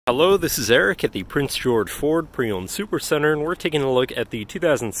Hello, this is Eric at the Prince George Ford Pre-Owned Supercenter, and we're taking a look at the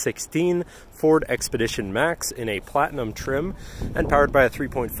 2016 Ford Expedition Max in a Platinum trim and powered by a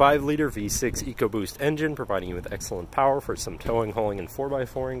 3.5-liter V6 EcoBoost engine, providing you with excellent power for some towing, hauling, and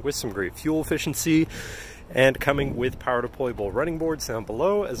 4x4ing with some great fuel efficiency, and coming with power deployable running boards down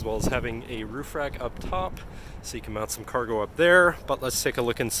below, as well as having a roof rack up top so you can mount some cargo up there. But let's take a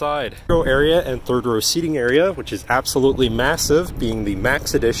look inside. Row area and third row seating area, which is absolutely massive, being the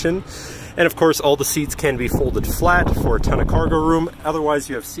Max Edition. And of course, all the seats can be folded flat for a ton of cargo room. Otherwise,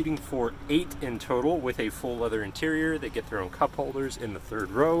 you have seating for 8 in total with a full leather interior. They get their own cup holders in the third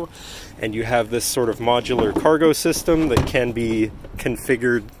row. And you have this sort of modular cargo system that can be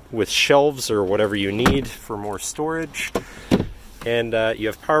configured with shelves or whatever you need for more storage. And you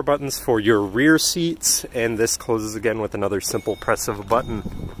have power buttons for your rear seats, and this closes again with another simple press of a button.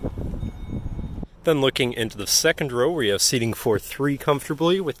 Then looking into the second row, where you have seating for 3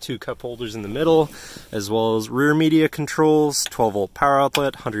 comfortably with 2 cup holders in the middle, as well as rear media controls, 12-volt power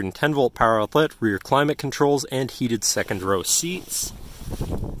outlet, 110-volt power outlet, rear climate controls, and heated second row seats.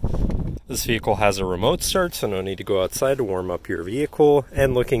 This vehicle has a remote start, so no need to go outside to warm up your vehicle.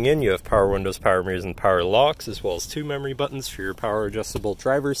 And looking in, you have power windows, power mirrors, and power locks, as well as 2 memory buttons for your power adjustable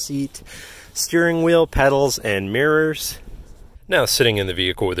driver's seat, steering wheel, pedals, and mirrors. Now, sitting in the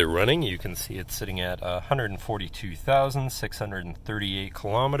vehicle with it running, you can see it's sitting at 142,638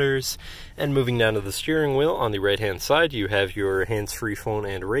 kilometers. And moving down to the steering wheel, on the right-hand side, you have your hands-free phone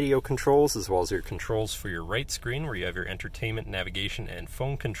and radio controls, as well as your controls for your right screen, where you have your entertainment, navigation, and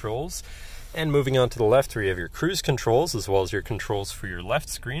phone controls. And moving on to the left, where you have your cruise controls, as well as your controls for your left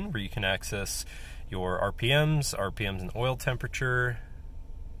screen, where you can access your RPMs and oil temperature,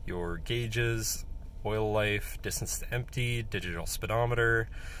 your gauges, oil life, distance to empty, digital speedometer,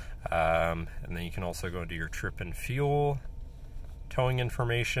 and then you can also go into your trip and fuel, towing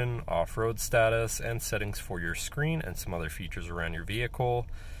information, off-road status, and settings for your screen and some other features around your vehicle.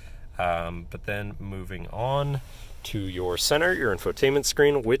 But then moving on to your center, your infotainment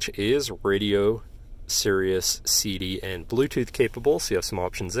screen, which is radio, Sirius, CD, and Bluetooth capable, so you have some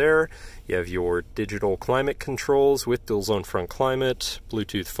options there. You have your digital climate controls with dual zone front climate,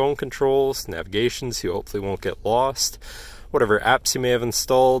 Bluetooth phone controls, navigation, so you hopefully won't get lost, whatever apps you may have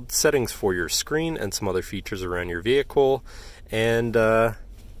installed, settings for your screen, and some other features around your vehicle. And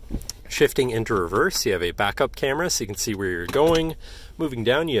shifting into reverse, you have a backup camera so you can see where you're going. Moving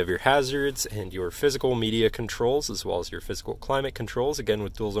down, you have your hazards and your physical media controls, as well as your physical climate controls, again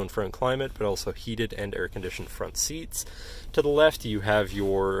with dual zone front climate, but also heated and air conditioned front seats. To the left, you have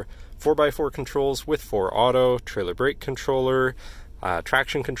your 4x4 controls with 4 auto, trailer brake controller,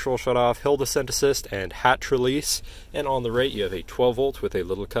 traction control shut-off, hill descent assist, and hatch release. And on the right, you have a 12-volt with a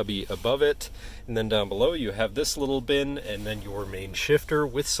little cubby above it. And then down below, you have this little bin, and then your main shifter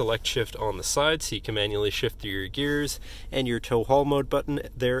with select shift on the side, so you can manually shift through your gears, and your tow haul mode button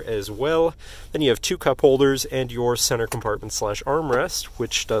there as well. Then you have 2 cup holders and your center compartment / armrest,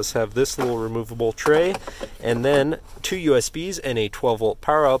 which does have this little removable tray, and then 2 USBs and a 12-volt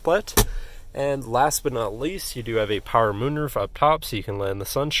power outlet. And last but not least, you do have a power moonroof up top so you can land the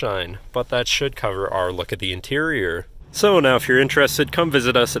sunshine. But that should cover our look at the interior. So now if you're interested, come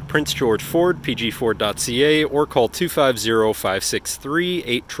visit us at Prince George Ford, pgford.ca, or call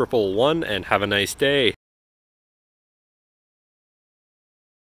 250-563-8111 and have a nice day.